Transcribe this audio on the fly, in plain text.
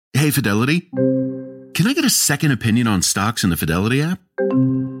Hey, Fidelity. Can I get a second opinion on stocks in the Fidelity app?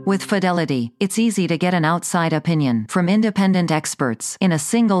 With Fidelity, it's easy to get an outside opinion from independent experts in a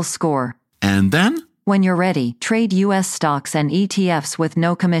single score. And then? When you're ready, trade U.S. stocks and ETFs with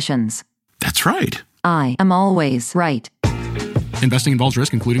no commissions. That's right. I am always right. Investing involves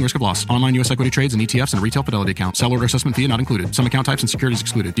risk, including risk of loss. Online U.S. equity trades and ETFs and a retail Fidelity account. Seller order assessment fee not included. Some account types and securities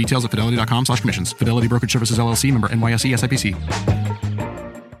excluded. Details at fidelity.com/commissions. Fidelity Brokerage Services, LLC, member NYSE SIPC.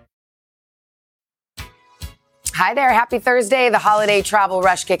 Hi there. Happy Thursday. The holiday travel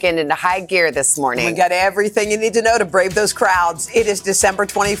rush kicking into high gear this morning. We got everything you need to know to brave those crowds. It is December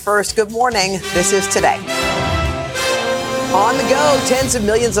 21st. Good morning. This is Today. On the go, tens of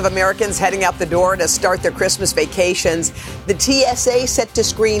millions of Americans heading out the door to start their Christmas vacations. The TSA set to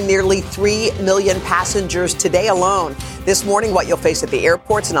screen nearly 3 million passengers today alone. This morning, what you'll face at the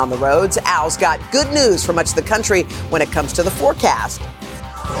airports and on the roads. Al's got good news for much of the country when it comes to the forecast.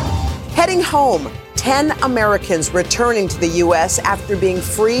 Heading home, 10 Americans returning to the U.S. after being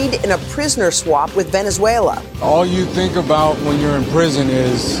freed in a prisoner swap with Venezuela. All you think about when you're in prison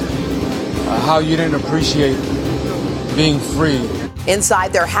is how you didn't appreciate being free.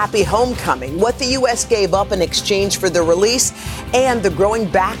 Inside their happy homecoming, what the U.S. gave up in exchange for the release and the growing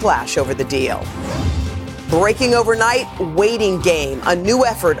backlash over the deal. Breaking overnight, waiting game, a new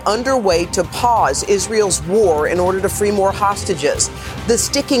effort underway to pause Israel's war in order to free more hostages. The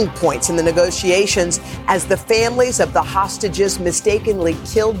sticking points in the negotiations as the families of the hostages mistakenly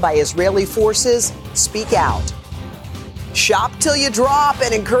killed by Israeli forces speak out. Shop till you drop,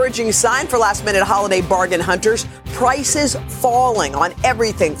 an encouraging sign for last-minute holiday bargain hunters. Prices falling on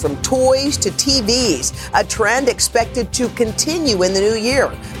everything from toys to TVs, a trend expected to continue in the new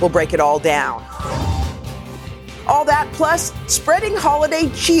year. We'll break it all down. All that plus spreading holiday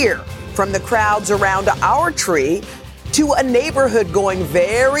cheer from the crowds around our tree to a neighborhood going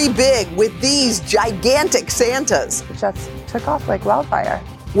very big with these gigantic Santas. Just took off like wildfire.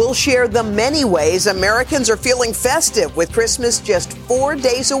 We'll share the many ways Americans are feeling festive with Christmas just 4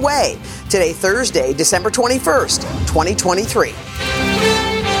 days away. Today, Thursday, December 21st, 2023.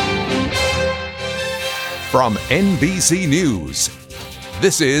 From NBC News,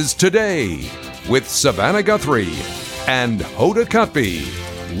 this is Today with Savannah Guthrie and Hoda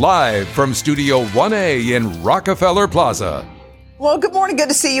Kotb, live from Studio 1A in Rockefeller Plaza. Well, good morning. Good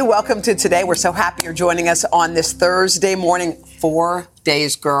to see you. Welcome to Today. We're so happy you're joining us on this Thursday morning. 4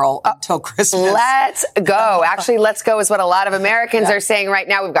 days, girl, until Christmas. Let's go. Actually, let's go is what a lot of Americans are saying right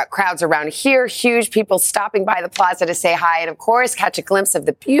now. We've got crowds around here, huge people stopping by the plaza to say hi, and of course, catch a glimpse of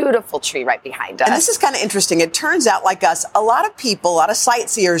the beautiful tree right behind us. And this is kind of interesting. It turns out, like us, a lot of people, a lot of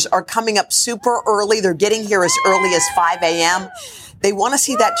sightseers are coming up super early. They're getting here as early as 5 a.m. They want to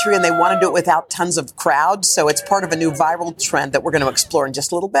see that tree, and they want to do it without tons of crowds. So it's part of a new viral trend that we're going to explore in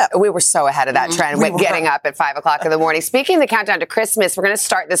just a little bit. We were so ahead of that trend with getting up at 5 o'clock in the morning. Speaking of the countdown to Christmas, we're going to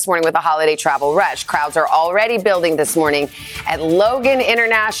start this morning with a holiday travel rush. Crowds are already building this morning at Logan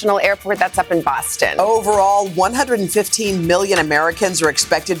International Airport. That's up in Boston. Overall, 115 million Americans are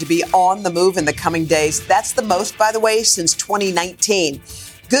expected to be on the move in the coming days. That's the most, by the way, since 2019.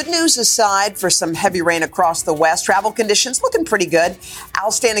 Good news aside for some heavy rain across the West, travel conditions looking pretty good.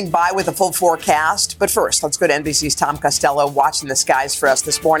 Al standing by with a full forecast. But first, let's go to NBC's Tom Costello watching the skies for us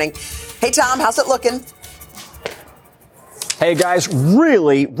this morning. Hey, Tom, how's it looking? Hey, guys,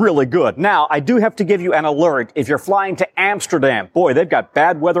 really, really good. Now, I do have to give you an alert. If you're flying to Amsterdam, boy, they've got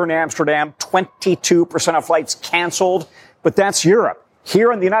bad weather in Amsterdam, 22% of flights canceled. But that's Europe.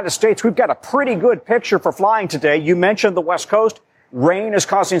 Here in the United States, we've got a pretty good picture for flying today. You mentioned the West Coast. Rain is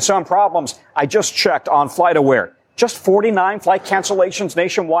causing some problems. I just checked on FlightAware. Just 49 flight cancellations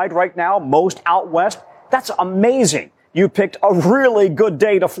nationwide right now, most out west. That's amazing. You picked a really good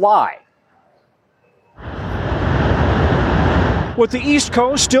day to fly. With the East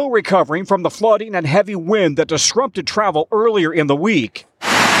Coast still recovering from the flooding and heavy wind that disrupted travel earlier in the week.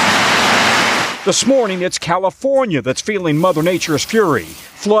 This morning, it's California that's feeling Mother Nature's fury.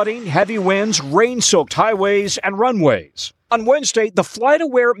 Flooding, heavy winds, rain-soaked highways and runways. On Wednesday, the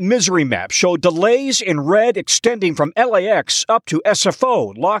FlightAware Misery Map showed delays in red extending from LAX up to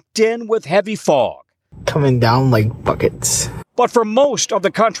SFO, locked in with heavy fog. Coming down like buckets. But for most of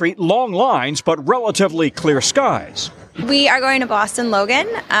the country, long lines but relatively clear skies. We are going to Boston Logan,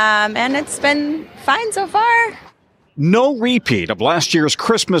 and it's been fine so far. No repeat of last year's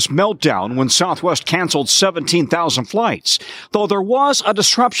Christmas meltdown when Southwest canceled 17,000 flights. Though there was a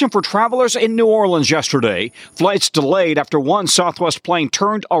disruption for travelers in New Orleans yesterday. Flights delayed after one Southwest plane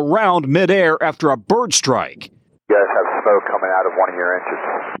turned around midair after a bird strike. You guys have smoke coming out of one of your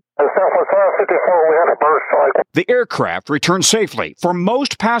engines. The aircraft returned safely. For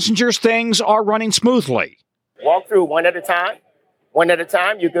most passengers, things are running smoothly. Walk through one at a time. One at a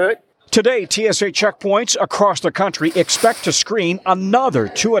time, you're good. Today, TSA checkpoints across the country expect to screen another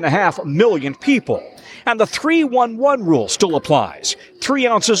 2.5 million people. And the 3-1-1 rule still applies. 3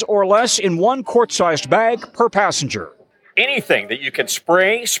 ounces or less in one quart-sized bag per passenger. Anything that you can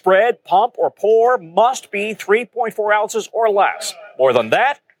spray, spread, pump, or pour must be 3.4 ounces or less. More than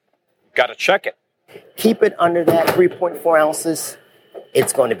that, got to check it. Keep it under that 3.4 ounces.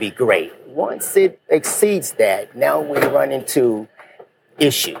 It's going to be great. Once it exceeds that, now we run into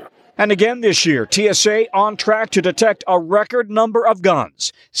issue. And again this year, TSA on track to detect a record number of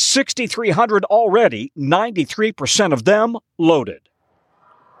guns. 6,300 already, 93% of them loaded.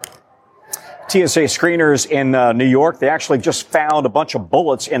 TSA screeners in New York, they actually just found a bunch of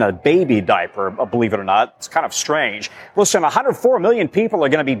bullets in a baby diaper, believe it or not. It's kind of strange. Listen, 104 million people are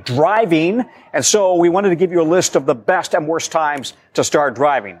going to be driving, and so we wanted to give you a list of the best and worst times to start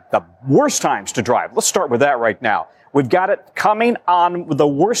driving. The worst times to drive. Let's start with that right now. We've got it coming on the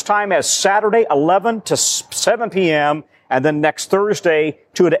worst time as Saturday, 11 to 7 p.m., and then next Thursday,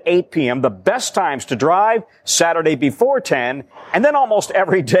 2 to 8 p.m. The best times to drive, Saturday before 10, and then almost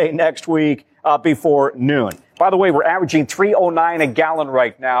every day next week before noon. By the way, we're averaging $3.09 a gallon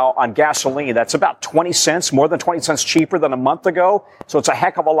right now on gasoline. That's about 20 cents, more than 20 cents cheaper than a month ago. So it's a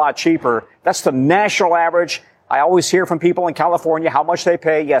heck of a lot cheaper. That's the national average. I always hear from people in California how much they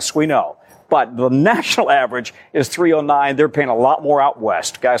pay. Yes, we know. But the national average is $3.09. They're paying a lot more out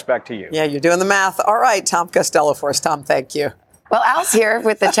west. Guys, back to you. Yeah, you're doing the math. All right, Tom Costello for us. Tom, thank you. Well, Al's here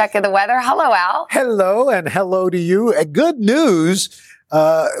with the check of the weather. Hello, Al. Hello, and hello to you. Good news.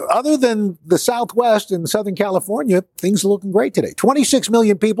 Other than the Southwest and Southern California, things are looking great today. 26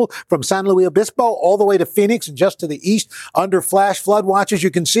 million people from San Luis Obispo all the way to Phoenix and just to the east under flash flood watches. You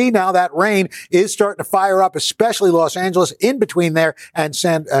can see now that rain is starting to fire up, especially Los Angeles, in between there and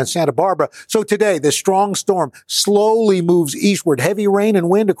Santa Barbara. So today, the strong storm slowly moves eastward. Heavy rain and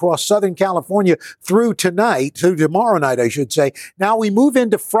wind across Southern California through tomorrow night, I should say. Now we move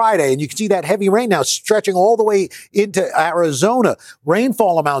into Friday, and you can see that heavy rain now stretching all the way into Arizona.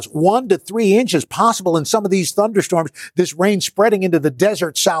 Rainfall amounts 1 to 3 inches possible in some of these thunderstorms. This rain spreading into the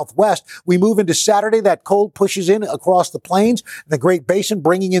desert southwest. We move into Saturday. That cold pushes in across the plains, the Great Basin,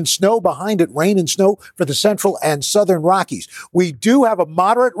 bringing in snow behind it, rain and snow for the central and southern Rockies. We do have a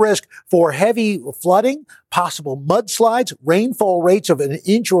moderate risk for heavy flooding, possible mudslides, rainfall rates of 1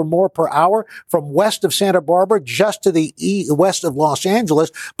 inch or more per hour from west of Santa Barbara just to the west of Los Angeles.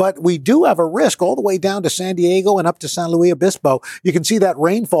 But we do have a risk all the way down to San Diego and up to San Luis Obispo. You can see that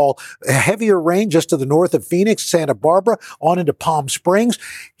rainfall, heavier rain just to the north of Phoenix, Santa Barbara, on into Palm Springs.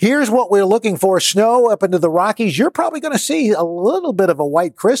 Here's what we're looking for. Snow up into the Rockies. You're probably going to see a little bit of a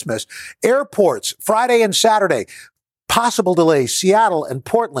white Christmas. Airports, Friday and Saturday. Possible delays, Seattle and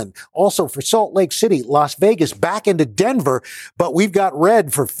Portland. Also for Salt Lake City, Las Vegas, back into Denver. But we've got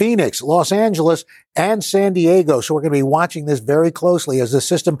red for Phoenix, Los Angeles, and San Diego. So we're going to be watching this very closely as the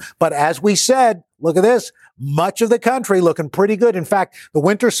system. But as we said, look at this. Much of the country looking pretty good. In fact, the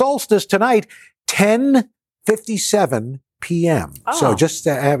winter solstice tonight, 10:57 p.m. Oh. So just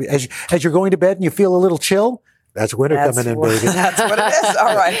as you're going to bed and you feel a little chill, that's winter coming in, baby. That's what it is.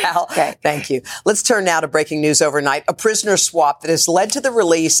 All right, Al. Okay. Thank you. Let's turn now to breaking news overnight. A prisoner swap that has led to the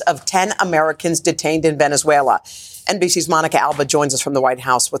release of 10 Americans detained in Venezuela. NBC's Monica Alba joins us from the White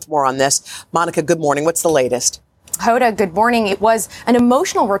House with more on this. Monica, good morning. What's the latest? Hoda, good morning. It was an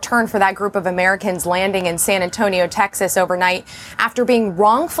emotional return for that group of Americans landing in San Antonio, Texas overnight after being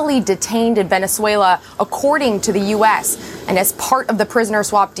wrongfully detained in Venezuela, according to the U.S. And as part of the prisoner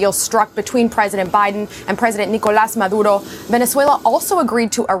swap deal struck between President Biden and President Nicolás Maduro, Venezuela also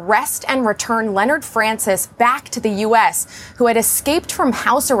agreed to arrest and return Leonard Francis back to the U.S., who had escaped from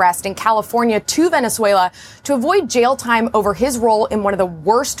house arrest in California to Venezuela to avoid jail time over his role in one of the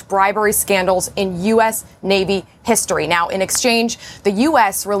worst bribery scandals in U.S. Navy history. Now, in exchange, the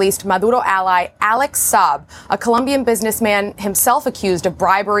U.S. released Maduro ally Alex Saab, a Colombian businessman himself accused of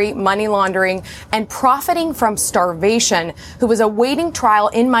bribery, money laundering, and profiting from starvation, who was awaiting trial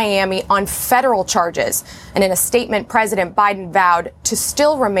in Miami on federal charges. And in a statement, President Biden vowed to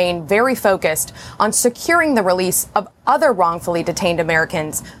still remain very focused on securing the release of other wrongfully detained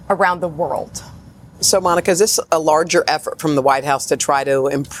Americans around the world. So, Monica, is this a larger effort from the White House to try to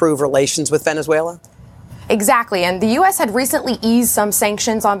improve relations with Venezuela? Exactly. And the U.S. had recently eased some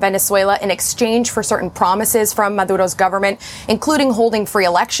sanctions on Venezuela in exchange for certain promises from Maduro's government, including holding free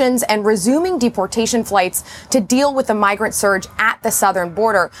elections and resuming deportation flights to deal with the migrant surge at the southern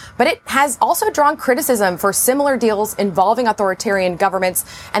border. But it has also drawn criticism for similar deals involving authoritarian governments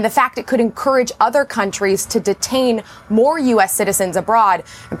and the fact it could encourage other countries to detain more U.S. citizens abroad.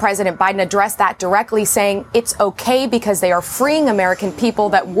 And President Biden addressed that directly, saying it's okay because they are freeing American people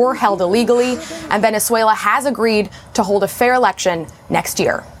that were held illegally, and Venezuela has agreed to hold a fair election next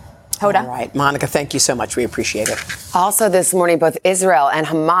year. Hoda? All right, Monica, thank you so much. We appreciate it. Also this morning, both Israel and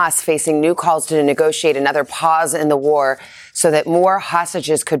Hamas facing new calls to negotiate another pause in the war so that more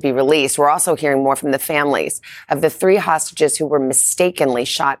hostages could be released. We're also hearing more from the families of the 3 hostages who were mistakenly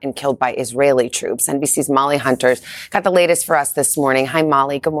shot and killed by Israeli troops. NBC's Molly Hunter's got the latest for us this morning. Hi,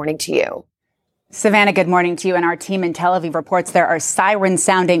 Molly. Good morning to you. Savannah, good morning to you. And our team in Tel Aviv reports there are sirens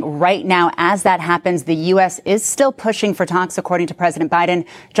sounding right now. As that happens, the U.S. is still pushing for talks, according to President Biden.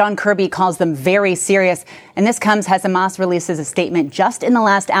 John Kirby calls them very serious. And this comes as Hamas releases a statement just in the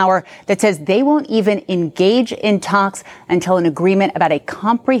last hour that says they won't even engage in talks until an agreement about a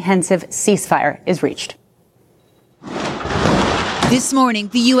comprehensive ceasefire is reached. This morning,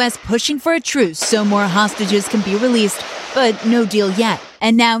 the U.S. pushing for a truce so more hostages can be released, but no deal yet.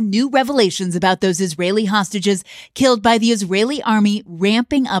 And now new revelations about those Israeli hostages killed by the Israeli army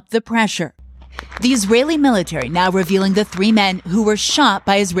ramping up the pressure. The Israeli military now revealing the 3 men who were shot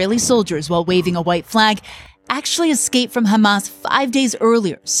by Israeli soldiers while waving a white flag actually escaped from Hamas 5 days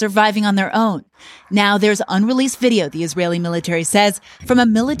earlier, surviving on their own. Now there's unreleased video, the Israeli military says, from a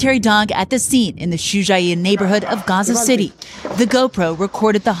military dog at the scene in the Shujayin neighborhood of Gaza City. The GoPro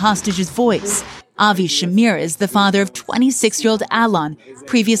recorded the hostage's voice. Avi Shamir is the father of 26-year-old Alon,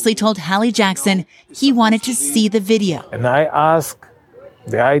 previously told Hallie Jackson he wanted to see the video. And I asked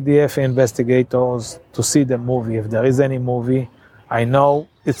the IDF investigators to see the movie. If there is any movie, I know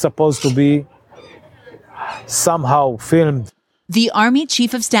it's supposed to be somehow filmed. The Army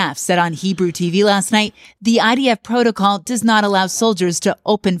Chief of Staff said on Hebrew TV last night, the IDF protocol does not allow soldiers to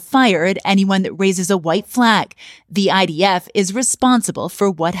open fire at anyone that raises a white flag. The IDF is responsible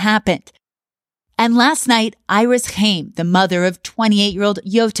for what happened. And last night, Iris Haim, the mother of 28-year-old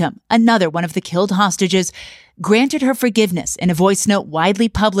Yotam, another one of the killed hostages, granted her forgiveness in a voice note widely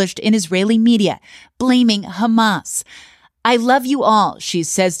published in Israeli media, blaming Hamas. I love you all, she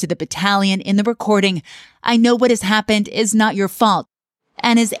says to the battalion in the recording. I know what has happened is not your fault.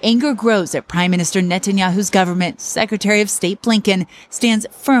 And as anger grows at Prime Minister Netanyahu's government, Secretary of State Blinken stands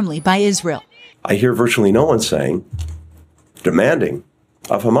firmly by Israel. I hear virtually no one saying, demanding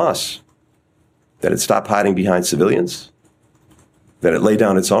of Hamas that it stop hiding behind civilians, that it lay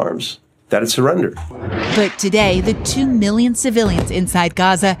down its arms, that it surrender. But today, the 2 million civilians inside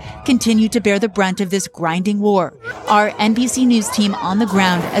Gaza continue to bear the brunt of this grinding war. Our NBC News team on the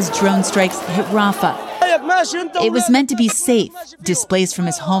ground as drone strikes hit Rafah. It was meant to be safe. Displaced from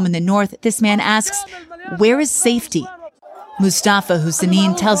his home in the north, this man asks, where is safety? Mustafa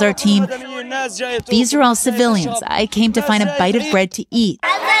Hussein tells our team, these are all civilians. I came to find a bite of bread to eat.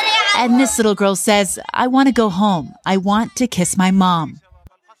 And this little girl says, I want to go home. I want to kiss my mom.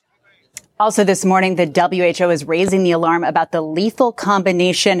 Also this morning, the WHO is raising the alarm about the lethal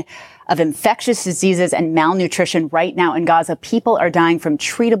combination of infectious diseases and malnutrition right now in Gaza. People are dying from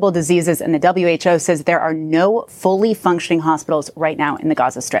treatable diseases, and the WHO says there are no fully functioning hospitals right now in the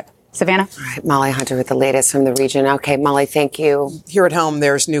Gaza Strip. Savannah? All right, Molly Hunter with the latest from the region. Okay, Molly, thank you. Here at home,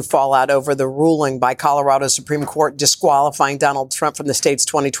 there's new fallout over the ruling by Colorado Supreme Court disqualifying Donald Trump from the state's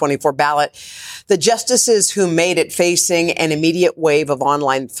 2024 ballot. The justices who made it facing an immediate wave of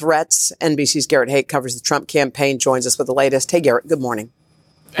online threats. NBC's Garrett Haight covers the Trump campaign, joins us with the latest. Hey, Garrett, good morning.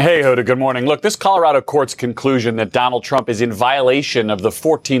 Hey, Hoda, good morning. Look, this Colorado court's conclusion that Donald Trump is in violation of the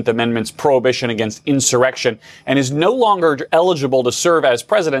 14th Amendment's prohibition against insurrection and is no longer eligible to serve as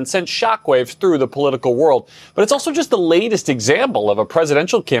president sent shockwaves through the political world. But it's also just the latest example of a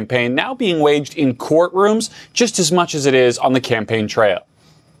presidential campaign now being waged in courtrooms just as much as it is on the campaign trail.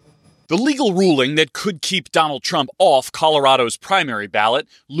 The legal ruling that could keep Donald Trump off Colorado's primary ballot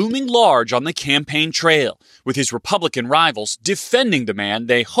looming large on the campaign trail, with his Republican rivals defending the man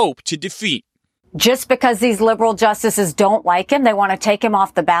they hope to defeat. Just because these liberal justices don't like him, they want to take him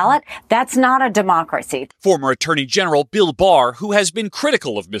off the ballot, that's not a democracy. Former Attorney General Bill Barr, who has been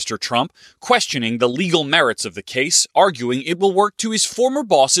critical of Mr. Trump, questioning the legal merits of the case, arguing it will work to his former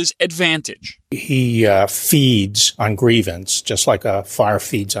boss's advantage. He feeds on grievance, just like a fire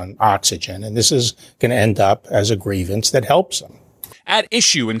feeds on oxygen, and this is going to end up as a grievance that helps him. At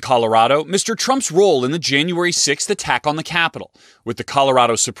issue in Colorado, Mr. Trump's role in the January 6th attack on the Capitol. With the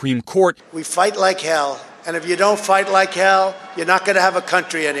Colorado Supreme Court, we fight like hell And if you don't fight like hell, you're not going to have a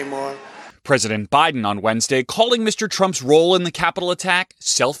country anymore. President Biden on Wednesday calling Mr. Trump's role in the Capitol attack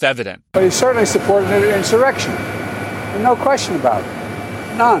self-evident. But he certainly supported an insurrection. No question about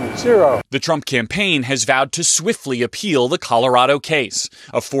it. None. Zero. The Trump campaign has vowed to swiftly appeal the Colorado case,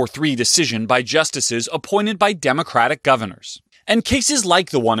 a 4-3 decision by justices appointed by Democratic governors. And cases like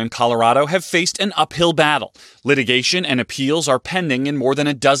the one in Colorado have faced an uphill battle. Litigation and appeals are pending in more than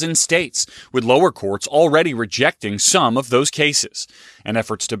a dozen states, with lower courts already rejecting some of those cases. And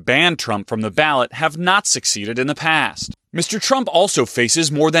efforts to ban Trump from the ballot have not succeeded in the past. Mr. Trump also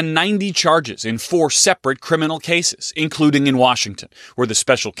faces more than 90 charges in 4 separate criminal cases, including in Washington, where the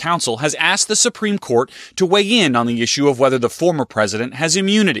special counsel has asked the Supreme Court to weigh in on the issue of whether the former president has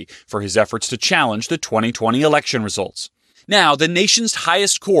immunity for his efforts to challenge the 2020 election results. Now, the nation's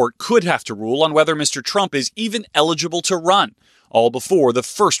highest court could have to rule on whether Mr. Trump is even eligible to run, all before the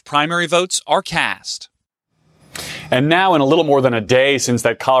first primary votes are cast. And now, in a little more than a day since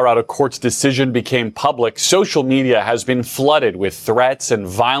that Colorado court's decision became public, social media has been flooded with threats and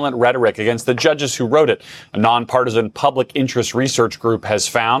violent rhetoric against the judges who wrote it, a nonpartisan public interest research group has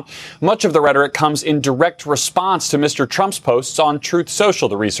found. Much of the rhetoric comes in direct response to Mr. Trump's posts on Truth Social,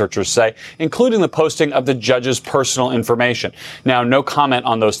 the researchers say, including the posting of the judge's personal information. Now, no comment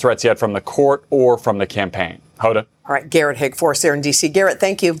on those threats yet from the court or from the campaign. Hoda? All right, Garrett Haig for us there in D.C. Garrett,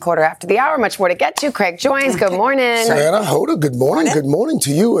 thank you. Quarter after the hour, much more to get to. Craig joins. Good morning. Savannah, Hoda, good morning. Good morning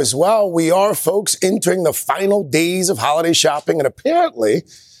to you as well. We are, folks, entering the final days of holiday shopping, and apparently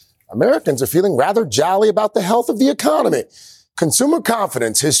Americans are feeling rather jolly about the health of the economy. Consumer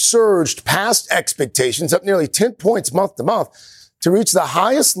confidence has surged past expectations, up nearly 10 points month to month, to reach the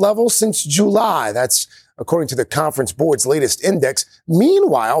highest level since July. That's according to the Conference Board's latest index.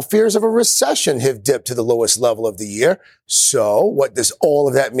 Meanwhile, fears of a recession have dipped to the lowest level of the year. So what does all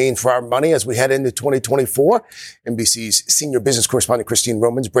of that mean for our money as we head into 2024? NBC's senior business correspondent Christine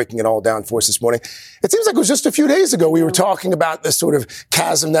Roman's breaking it all down for us this morning. It seems like it was just a few days ago we were talking about the sort of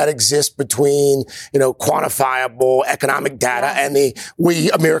chasm that exists between, quantifiable economic data and the way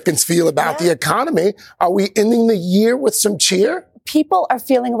Americans feel about the economy. Are we ending the year with some cheer? People are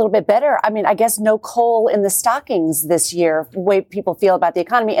feeling a little bit better. I mean, I guess no coal in the stockings this year, the way people feel about the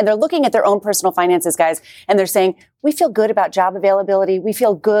economy. And they're looking at their own personal finances, guys, and they're saying, we feel good about job availability. We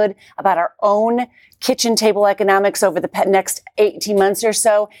feel good about our own kitchen table economics over the next 18 months or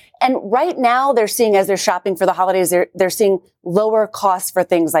so. And right now they're seeing, as they're shopping for the holidays, they're seeing lower costs for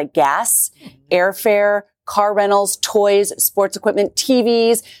things like gas, airfare, car rentals, toys, sports equipment,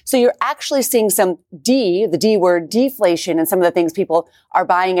 TVs. So you're actually seeing some the D word, deflation in some of the things people are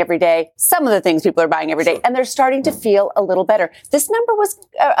buying every day. Some of the things people are buying every day. And they're starting to feel a little better. This number was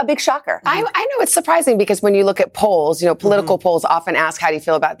a big shocker. I know it's surprising because when you look at polls, political polls often ask, how do you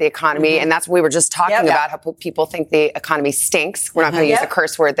feel about the economy? And that's what we were just talking about, how people think the economy stinks. We're not going to use a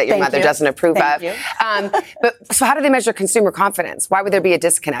curse word that your mother doesn't approve of. But so how do they measure consumer confidence? Why would there be a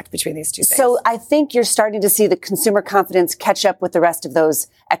disconnect between these two things? So I think you're starting to see the consumer confidence catch up with the rest of those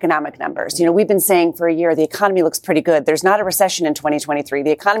economic numbers. We've been saying for a year, the economy looks pretty good. There's not a recession in 2023.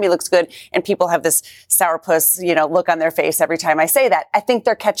 The economy looks good. And people have this sourpuss, look on their face every time I say that. I think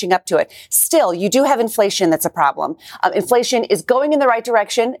they're catching up to it. Still, you do have inflation that's a problem. Inflation is going in the right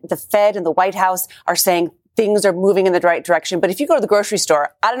direction. The Fed and the White House are saying things are moving in the right direction. But if you go to the grocery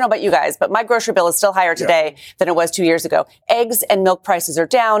store, I don't know about you guys, but my grocery bill is still higher today than it was 2 years ago. Eggs and milk prices are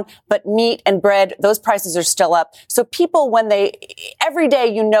down, but meat and bread, those prices are still up. So people, every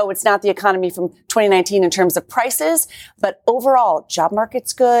day, it's not the economy from 2019 in terms of prices, but overall, job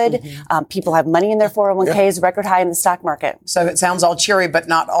market's good. People have money in their 401ks, record high in the stock market. So it sounds all cheery, but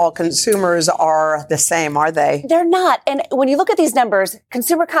not all consumers are the same, are they? They're not. And when you look at these numbers,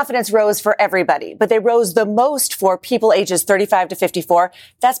 consumer confidence rose for everybody, but they rose the most for people ages 35 to 54.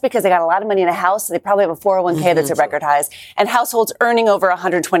 That's because they got a lot of money in a house. They probably have a 401k that's at record highs, and households earning over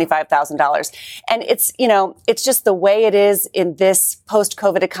 $125,000. And it's just the way it is in this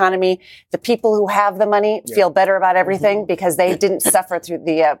post-COVID economy. The people who have the money feel better about everything because they didn't suffer through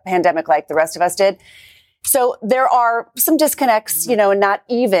the pandemic like the rest of us did. So there are some disconnects, and not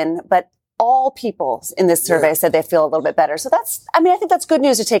even, but all people in this survey said they feel a little bit better. So I think that's good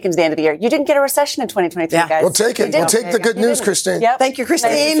news to take into the end of the year. You didn't get a recession in 2023, guys. We'll take it. We'll take the good news, Christine. Yep. Thank you,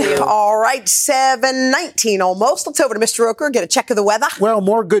 Christine. Nice you. All right, 7:19 almost. Let's over to Mr. Roker, get a check of the weather. Well,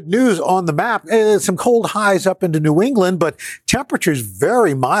 more good news on the map. Some cold highs up into New England, but temperatures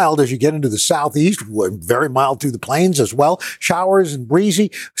very mild as you get into the southeast, very mild through the plains as well. Showers and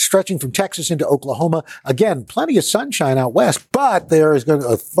breezy, stretching from Texas into Oklahoma. Again, plenty of sunshine out west, but there is going to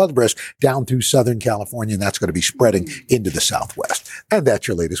a flood risk down down through Southern California, and that's going to be spreading into the Southwest. And that's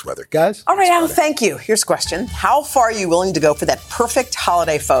your latest weather, guys. All right, Al, thank you. Here's a question. How far are you willing to go for that perfect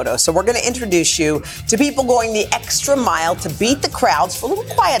holiday photo? So we're going to introduce you to people going the extra mile to beat the crowds for a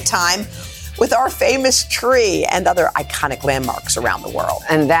little quiet time with our famous tree and other iconic landmarks around the world.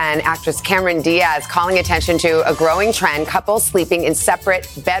 And then actress Cameron Diaz calling attention to a growing trend, couples sleeping in separate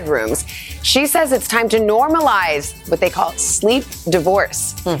bedrooms. She says it's time to normalize what they call sleep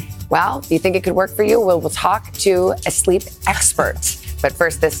divorce. Well, you think it could work for you? We'll talk to a sleep expert. But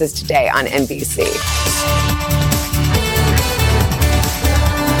first, this is Today on NBC.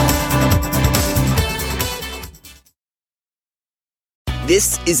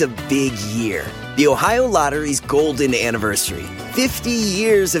 This is a big year. The Ohio Lottery's golden anniversary. 50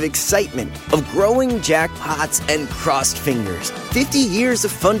 years of excitement, of growing jackpots and crossed fingers. 50 years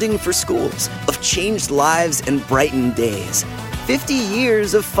of funding for schools, of changed lives and brightened days. 50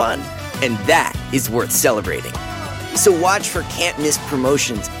 years of fun, and that is worth celebrating. So watch for can't-miss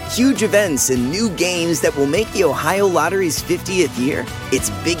promotions, huge events, and new games that will make the Ohio Lottery's 50th year its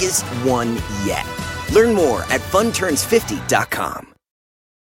biggest one yet. Learn more at funturns50.com.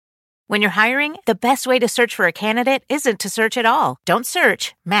 When you're hiring, the best way to search for a candidate isn't to search at all. Don't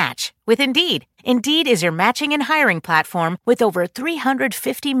search, match with Indeed. Indeed is your matching and hiring platform with over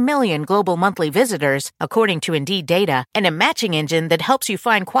 350 million global monthly visitors, according to Indeed data, and a matching engine that helps you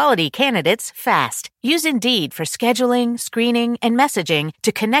find quality candidates fast. Use Indeed for scheduling, screening, and messaging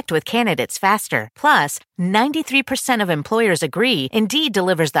to connect with candidates faster. Plus, 93% of employers agree Indeed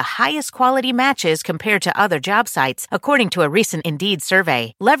delivers the highest quality matches compared to other job sites, according to a recent Indeed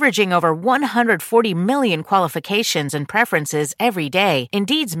survey. Leveraging over 140 million qualifications and preferences every day,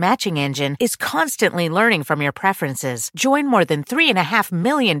 Indeed's matching engine is constantly learning from your preferences. Join more than 3.5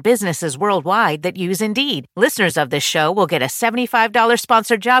 million businesses worldwide that use Indeed. Listeners of this show will get a $75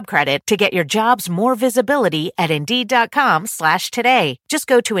 sponsored job credit to get your jobs more visibility at Indeed.com/today. Just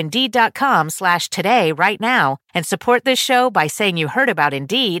go to Indeed.com/today right now and support this show by saying you heard about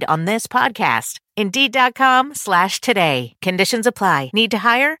Indeed on this podcast. Indeed.com/today. Conditions apply. Need to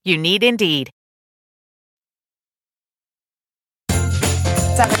hire? You need Indeed.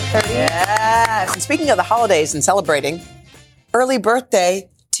 7:30. Yes. And speaking of the holidays and celebrating, early birthday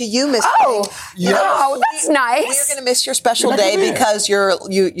to you, Miss Oh, Pink. no, that's nice. We're going to miss your special day because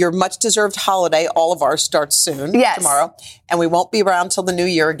your much deserved holiday. All of ours starts soon. Yes. Tomorrow, and we won't be around till the new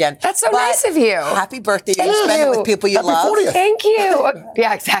year again. That's so nice of you. Happy birthday! Thank you spend you. it with people you love. Thank you.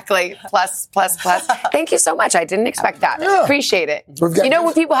 Yeah, exactly. Plus. Thank you so much. I didn't expect that. Yeah. Appreciate it. You know,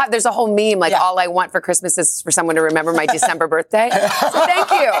 when people have, there's a whole meme like, all I want for Christmas is for someone to remember my December birthday. So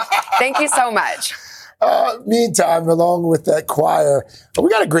thank you. Thank you so much. Meantime, along with that choir, we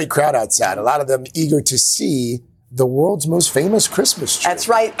got a great crowd outside. A lot of them eager to see the world's most famous Christmas tree. That's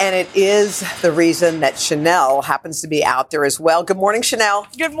right, and it is the reason that Chanel happens to be out there as well. Good morning, Chanel.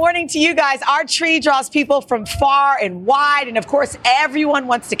 Good morning to you guys. Our tree draws people from far and wide, and of course, everyone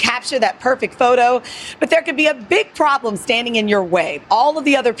wants to capture that perfect photo. But there could be a big problem standing in your way. All of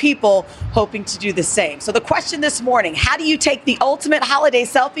the other people hoping to do the same. So the question this morning, how do you take the ultimate holiday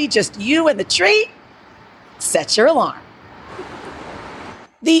selfie, just you and the tree? Set your alarm.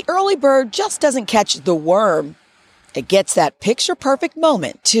 The early bird just doesn't catch the worm. It gets that picture-perfect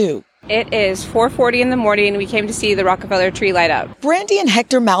moment, too. It is 4:40 in the morning. We came to see the Rockefeller tree light up. Brandy and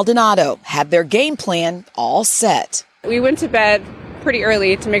Hector Maldonado had their game plan all set. We went to bed pretty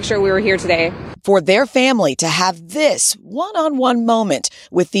early to make sure we were here today. For their family to have this one-on-one moment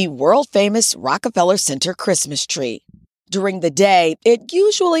with the world-famous Rockefeller Center Christmas tree. During the day, it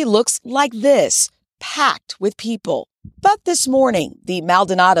usually looks like this, packed with people. But this morning, the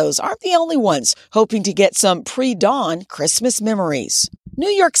Maldonados aren't the only ones hoping to get some pre-dawn Christmas memories. New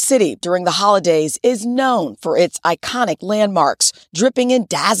York City during the holidays is known for its iconic landmarks, dripping in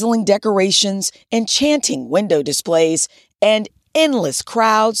dazzling decorations, enchanting window displays, and endless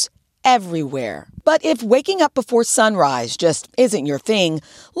crowds everywhere. But if waking up before sunrise just isn't your thing,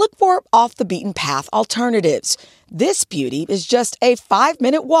 look for off-the-beaten-path alternatives. This beauty is just a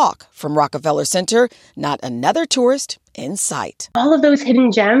 5-minute walk from Rockefeller Center, not another tourist in sight. All of those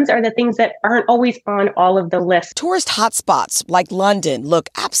hidden gems are the things that aren't always on all of the lists. Tourist hotspots like London look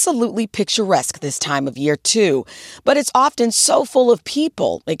absolutely picturesque this time of year too, but it's often so full of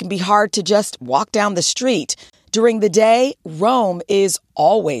people it can be hard to just walk down the street. During the day, Rome is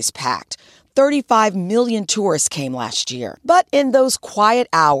always packed. 35 million tourists came last year. But in those quiet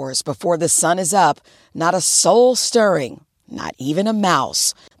hours before the sun is up, not a soul stirring, not even a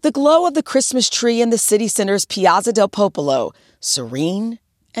mouse. The glow of the Christmas tree in the city center's Piazza del Popolo, serene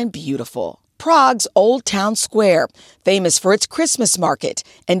and beautiful. Prague's Old Town Square, famous for its Christmas market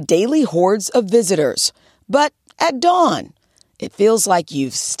and daily hordes of visitors. But at dawn, it feels like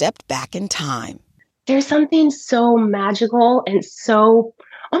you've stepped back in time. There's something so magical and so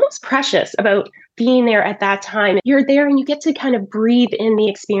almost precious about being there at that time. You're there and you get to kind of breathe in the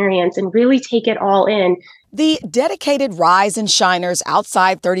experience and really take it all in. The dedicated rise and shiners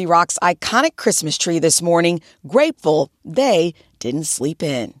outside 30 Rock's iconic Christmas tree this morning, grateful they didn't sleep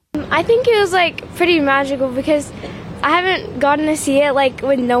in. I think it was pretty magical because I haven't gotten to see it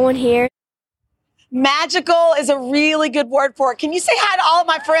with no one here. Magical is a really good word for it. Can you say hi to all of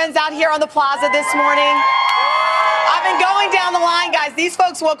my friends out here on the plaza this morning? I've been going down the line, guys. These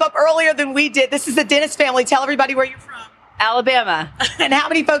folks woke up earlier than we did. This is the Dennis family. Tell everybody where you're from. Alabama. And how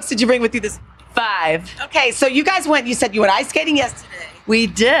many folks did you bring with you this morning? 5. Okay, so you guys you said you went ice skating yesterday. We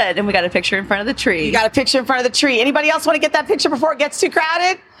did, and we got a picture in front of the tree. You got a picture in front of the tree. Anybody else want to get that picture before it gets too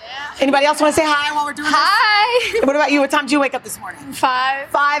crowded? Yeah. Anybody else want to say hi while we're doing this? Hi. What about you? What time did you wake up this morning? 5.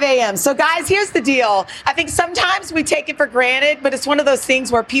 5 a.m. So guys, here's the deal. I think sometimes we take it for granted, but it's one of those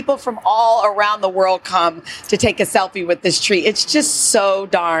things where people from all around the world come to take a selfie with this tree. It's just so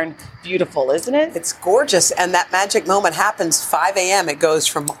darn beautiful, isn't it? It's gorgeous. And that magic moment happens 5 a.m. It goes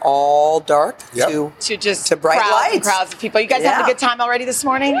from all dark to bright lights. Crowds of people. You guys having a good time already this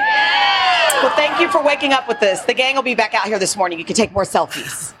morning? Yeah. Well, thank you for waking up with us. The gang will be back out here this morning. You can take more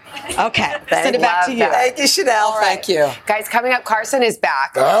selfies. Okay. Send it back to you. Thank you, Chanel. Right. Thank you. Guys, coming up, Carson is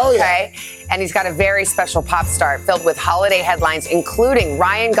back. Oh, okay? And he's got a very special pop star filled with holiday headlines, including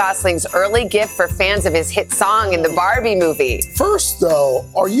Ryan Gosling's early gift for fans of his hit song in the Barbie movie. First, though,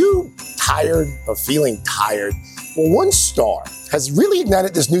 are you tired of feeling tired? Well, one star has really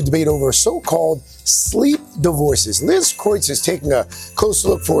ignited this new debate over so-called sleep divorces. Liz Kreutz is taking a close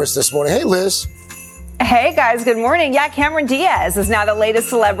look for us this morning. Hey, Liz. Hey guys, good morning. Yeah, Cameron Diaz is now the latest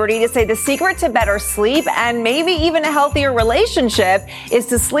celebrity to say the secret to better sleep and maybe even a healthier relationship is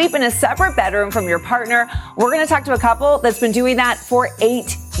to sleep in a separate bedroom from your partner. We're going to talk to a couple that's been doing that for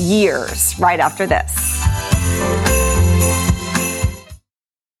 8 years right after this.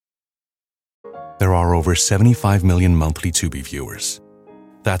 There are over 75 million monthly Tubi viewers.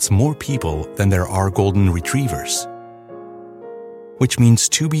 That's more people than there are golden retrievers. Which means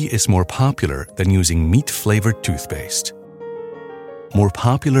Tubi is more popular than using meat-flavored toothpaste. More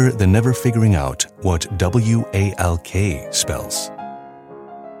popular than never figuring out what WALK spells.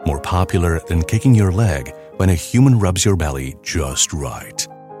 More popular than kicking your leg when a human rubs your belly just right.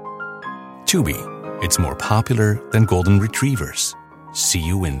 Tubi, it's more popular than golden retrievers. See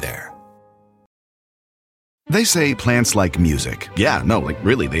you in there. They say plants like music. Yeah, no,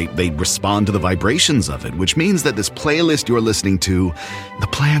 really, they respond to the vibrations of it, which means that this playlist you're listening to, the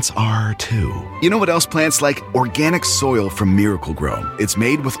plants are too. You know what else plants like? Organic soil from Miracle-Gro. It's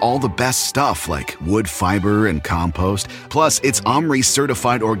made with all the best stuff like wood fiber and compost. Plus, it's OMRI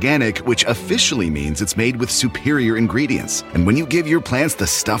certified organic, which officially means it's made with superior ingredients. And when you give your plants the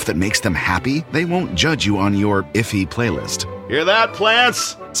stuff that makes them happy, they won't judge you on your iffy playlist. Hear that,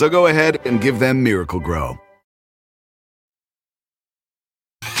 plants? So go ahead and give them Miracle-Gro.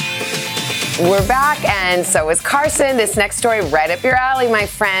 We're back, and so is Carson. This next story right up your alley, my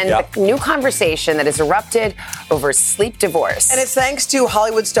friend. Yep. The new conversation that has erupted over sleep divorce. And it's thanks to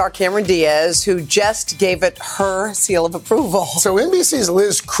Hollywood star Cameron Diaz, who just gave it her seal of approval. So NBC's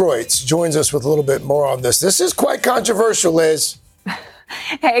Liz Kreutz joins us with a little bit more on this. This is quite controversial, Liz.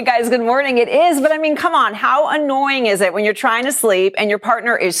 Hey guys, good morning. It is, but I mean, come on. How annoying is it when you're trying to sleep and your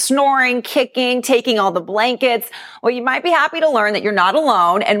partner is snoring, kicking, taking all the blankets? Well, you might be happy to learn that you're not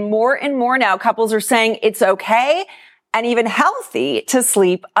alone. And more now, couples are saying it's okay and even healthy to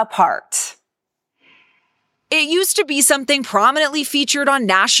sleep apart. It used to be something prominently featured on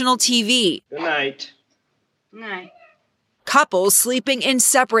national TV. Good night. Good night. Couples sleeping in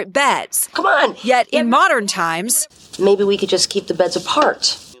separate beds. Come on. Yet in modern times, maybe we could just keep the beds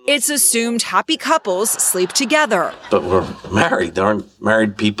apart. It's assumed happy couples sleep together. But we're married. Aren't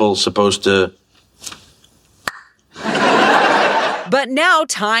married people supposed to? But now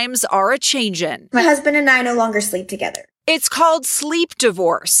times are a-changin'. My husband and I no longer sleep together. It's called sleep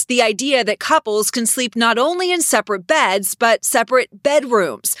divorce, the idea that couples can sleep not only in separate beds, but separate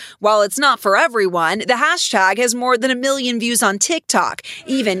bedrooms. While it's not for everyone, the hashtag has more than 1 million views on TikTok.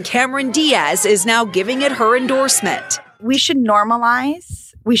 Even Cameron Diaz is now giving it her endorsement. We should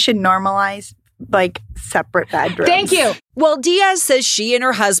normalize separate bedrooms. Thank you. While Diaz says she and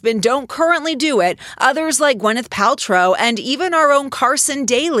her husband don't currently do it, others like Gwyneth Paltrow and even our own Carson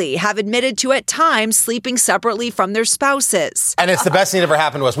Daly have admitted to at times sleeping separately from their spouses. And it's the best thing that ever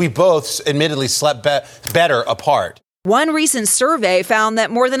happened to us. We both admittedly slept better apart. One recent survey found that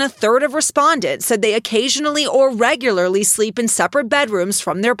more than a third of respondents said they occasionally or regularly sleep in separate bedrooms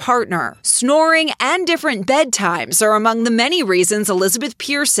from their partner. Snoring and different bedtimes are among the many reasons Elizabeth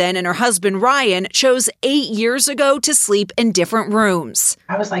Pearson and her husband Ryan chose 8 years ago to sleep in different rooms.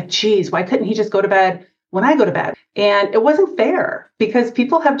 I was like, geez, why couldn't he just go to bed when I go to bed? And it wasn't fair because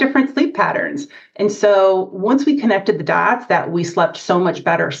people have different sleep patterns. And so once we connected the dots that we slept so much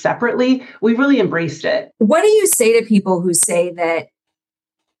better separately, we really embraced it. What do you say to people who say that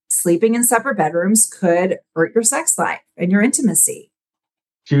sleeping in separate bedrooms could hurt your sex life and your intimacy?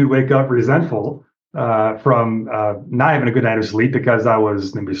 She would wake up resentful from not having a good night of sleep because I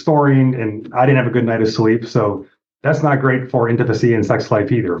was maybe snoring and I didn't have a good night of sleep. So that's not great for intimacy and sex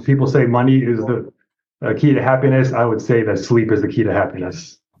life either. People say money is the key to happiness. I would say that sleep is the key to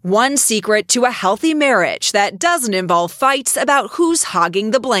happiness. One secret to a healthy marriage that doesn't involve fights about who's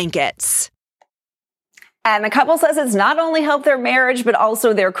hogging the blankets. And the couple says it's not only helped their marriage, but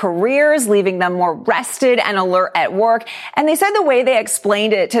also their careers, leaving them more rested and alert at work. And they said the way they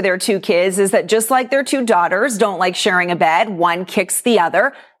explained it to their two kids is that just like their two daughters don't like sharing a bed, one kicks the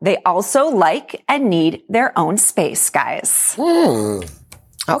other, they also like and need their own space, guys.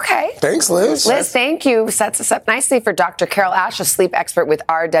 Okay. Thanks, Liz. Liz, thank you. Sets us up nicely for Dr. Carol Ash, a sleep expert with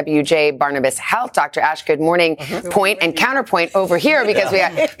RWJ Barnabas Health. Dr. Ash, good morning. Point and counterpoint over here because we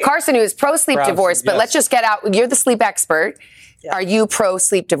got Carson, who is pro-sleep divorce, but let's just get out. You're the sleep expert. Yeah. Are you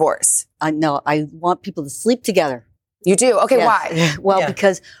pro-sleep divorce? No, I want people to sleep together. You do? Okay, yes. why? Well,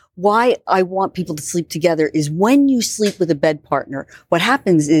 because why I want people to sleep together is when you sleep with a bed partner, what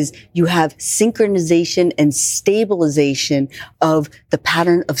happens is you have synchronization and stabilization of the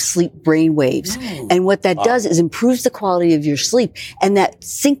pattern of sleep brain waves. And what that does is improves the quality of your sleep. And that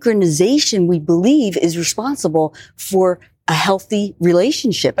synchronization, we believe, is responsible for a healthy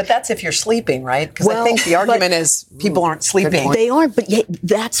relationship. But that's if you're sleeping, right? Because I think the argument is people aren't sleeping. They aren't, but yet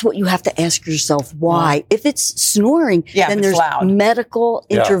that's what you have to ask yourself. Why? If it's snoring, then there's medical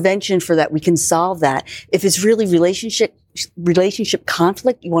intervention for that. We can solve that. If it's really relationship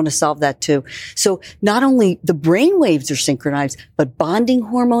conflict, you want to solve that too. So not only the brain waves are synchronized, but bonding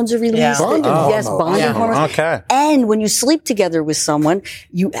hormones are released. Bonding hormones. Okay. And when you sleep together with someone,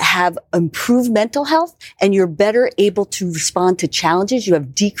 you have improved mental health and you're better able to respond to challenges. You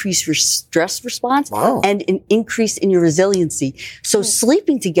have decreased your stress response and an increase in your resiliency. So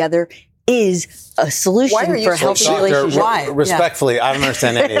sleeping together is a solution for a healthy relationship. Why? Respectfully, I don't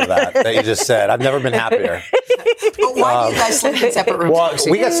understand any of that you just said. I've never been happier. But why do you guys sleep in separate rooms? Well,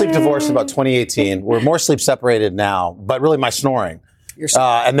 we got sleep divorced in about 2018. We're more sleep separated now, but really my snoring.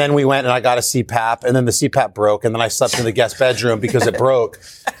 And then we went and I got a CPAP, and then the CPAP broke, and then I slept in the guest bedroom because it broke.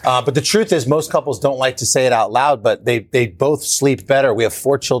 But the truth is, most couples don't like to say it out loud, but they both sleep better. We have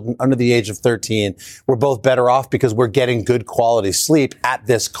 4 children under the age of 13. We're both better off because we're getting good quality sleep at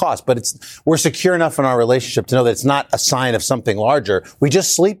this cost. But we're secure enough in our relationship to know that it's not a sign of something larger. We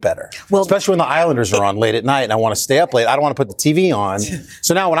just sleep better. Well, especially when the Islanders are on late at night and I want to stay up late. I don't want to put the TV on.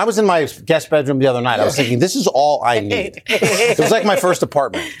 So now when I was in my guest bedroom the other night, I was thinking, this is all I need. It was like my first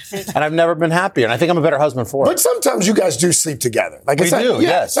apartment, and I've never been happier. And I think I'm a better husband for it. But sometimes you guys do sleep together. Like we do,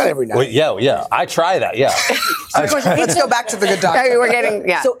 yes. Not every night. Well, yeah. I try that, yeah. Let's go back to the good doctor. We're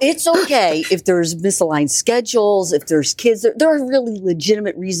getting, So it's okay if there's misaligned schedules, if there's kids. There are really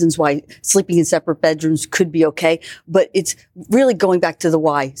legitimate reasons why sleeping in separate bedrooms could be okay. But it's really going back to the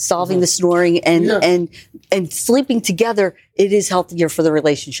why, solving the snoring and sleeping together. It is healthier for the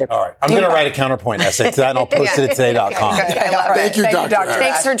relationship. All right. I'm going to write a counterpoint essay to that, and I'll post it at today.com. Thank you, Doctor.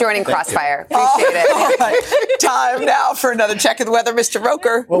 Thanks for joining Crossfire. Appreciate it. All right. Time now for another check of the weather, Mr.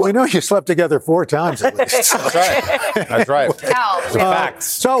 Roker. Well, we know you slept together 4 times at least. That's right. Facts.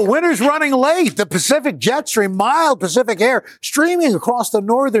 So winter's running late. The Pacific jet stream, mild Pacific air, streaming across the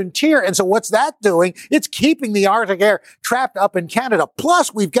northern tier. And so what's that doing? It's keeping the Arctic air trapped up in Canada.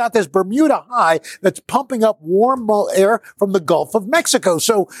 Plus, we've got this Bermuda high that's pumping up warm air from the Gulf of Mexico.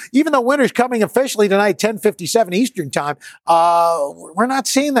 So even though winter's coming officially tonight, 10:57 Eastern time, we're not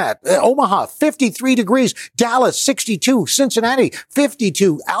seeing that. Omaha, 53 degrees. Dallas, 62. Cincinnati,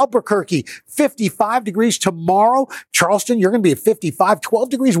 52. Albuquerque, 55 degrees tomorrow. Charleston, you're going to be at 55, 12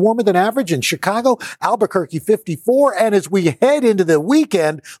 degrees warmer than average. In Chicago, Albuquerque, 54. And as we head into the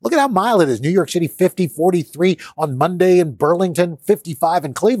weekend, look at how mild it is. New York City, 50, 43 on Monday in Burlington, 55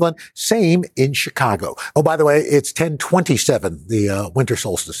 in Cleveland, same in Chicago. Oh, by the way, it's 10:27, the winter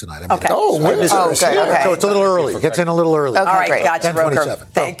solstice tonight. Okay. Okay. So it's a little early. It gets in a little early. All right, gotcha, Roker.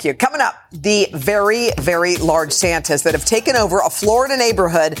 Thank you. Coming up, the very, very large Santas that have taken over a Florida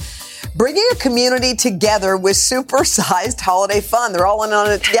neighborhood bringing a community together with super-sized holiday fun. They're all in on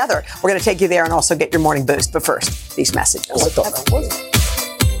it together. We're going to take you there and also get your morning boost. But first, these messages. Oh, I thought that was it.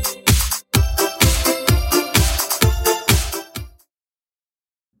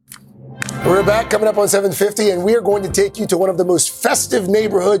 We're back coming up on 750, and we are going to take you to one of the most festive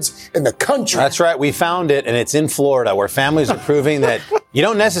neighborhoods in the country. That's right. We found it, and it's in Florida, where families are proving that you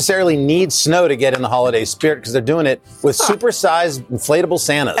don't necessarily need snow to get in the holiday spirit, because they're doing it with supersized inflatable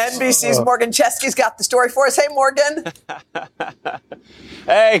Santas. NBC's Morgan Chesky's got the story for us. Hey, Morgan.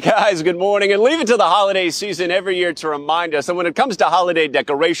 Hey, guys, good morning. And leave it to the holiday season every year to remind us that when it comes to holiday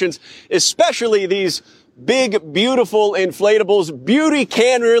decorations, especially these big, beautiful inflatables, beauty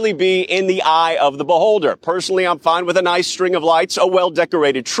can really be in the eye of the beholder. Personally, I'm fine with a nice string of lights, a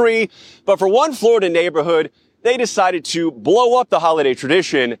well-decorated tree. But for one Florida neighborhood, they decided to blow up the holiday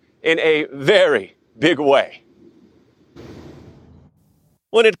tradition in a very big way.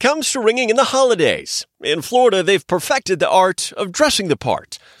 When it comes to ringing in the holidays, in Florida, they've perfected the art of dressing the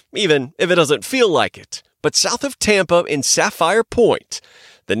part, even if it doesn't feel like it. But south of Tampa in Sapphire Point,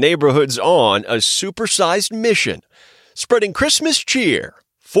 the neighborhood's on a supersized mission, spreading Christmas cheer,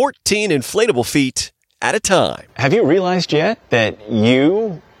 14 inflatable feet at a time. Have you realized yet that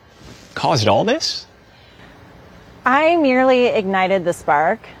you caused all this? I merely ignited the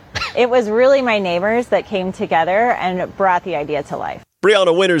spark. It was really my neighbors that came together and brought the idea to life.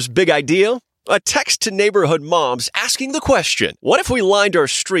 Brianna Winter's big idea? A text to neighborhood moms asking the question, what if we lined our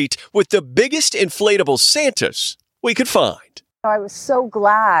street with the biggest inflatable Santas we could find? I was so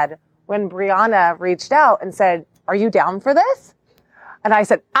glad when Brianna reached out and said, "Are you down for this?" And I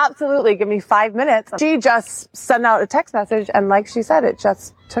said, "Absolutely, give me 5 minutes." She just sent out a text message, and like she said, it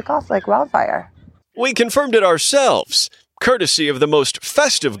just took off like wildfire. We confirmed it ourselves, courtesy of the most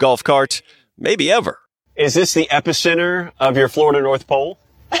festive golf cart maybe ever. Is this the epicenter of your Florida North Pole?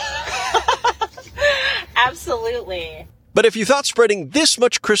 Absolutely. But if you thought spreading this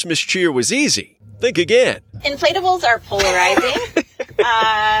much Christmas cheer was easy, think again. Inflatables are polarizing,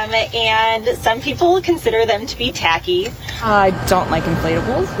 and some people consider them to be tacky. I don't like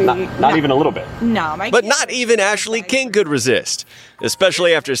inflatables. Not even a little bit. No, But not even Ashley King could resist,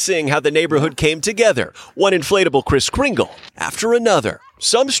 especially after seeing how the neighborhood came together. One inflatable Kris Kringle after another.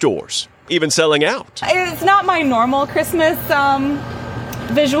 Some stores even selling out. It's not my normal Christmas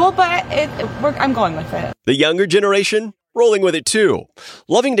visual, but I'm going with it. The younger generation rolling with it too,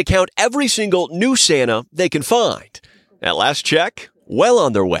 loving to count every single new Santa they can find. At last check, well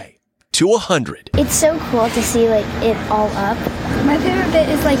on their way to 100. It's so cool to see it all up. My favorite bit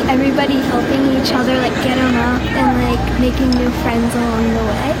is everybody helping each other get them up and making new friends along the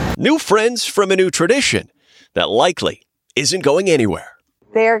way. New friends from a new tradition that likely isn't going anywhere.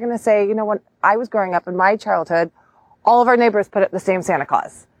 They're going to say, when I was growing up in my childhood, all of our neighbors put up the same Santa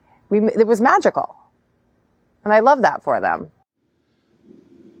Claus. It was magical. And I love that for them.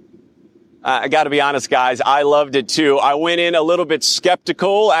 I got to be honest, guys, I loved it too. I went in a little bit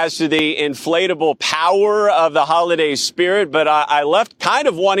skeptical as to the inflatable power of the holiday spirit, but I left kind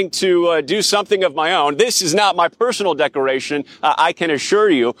of wanting to do something of my own. This is not my personal decoration, I can assure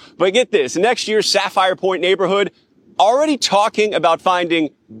you. But get this, next year's Sapphire Point neighborhood already talking about finding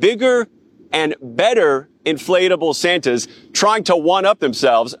bigger and better inflatable Santas, trying to one-up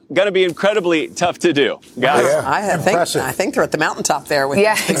themselves. Going to be incredibly tough to do, guys. I think they're at the mountaintop there. With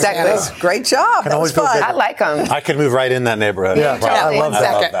exactly. Great job. That was fun. I like them. I could move right in that neighborhood. Yeah, I love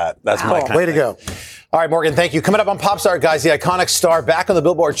that. That's my kind Way of to go. All right, Morgan, thank you. Coming up on Popstar, guys, the iconic star back on the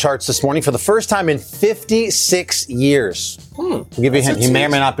Billboard charts this morning for the first time in 56 years. I'll give you a hint. He may or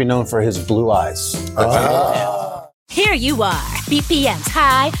may not be known for his blue eyes. Here you are, BPMs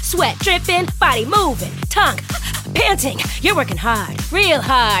high, sweat dripping, body moving, tongue panting. You're working hard, real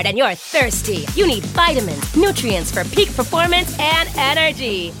hard, and you're thirsty. You need vitamins, nutrients for peak performance and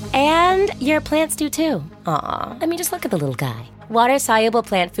energy. And your plants do too. Aw, just look at the little guy. Water-soluble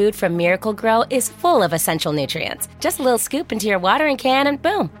plant food from Miracle Grow is full of essential nutrients. Just a little scoop into your watering can and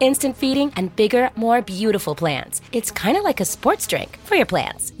boom, instant feeding and bigger, more beautiful plants. It's kind of like a sports drink for your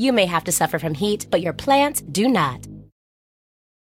plants. You may have to suffer from heat, but your plants do not.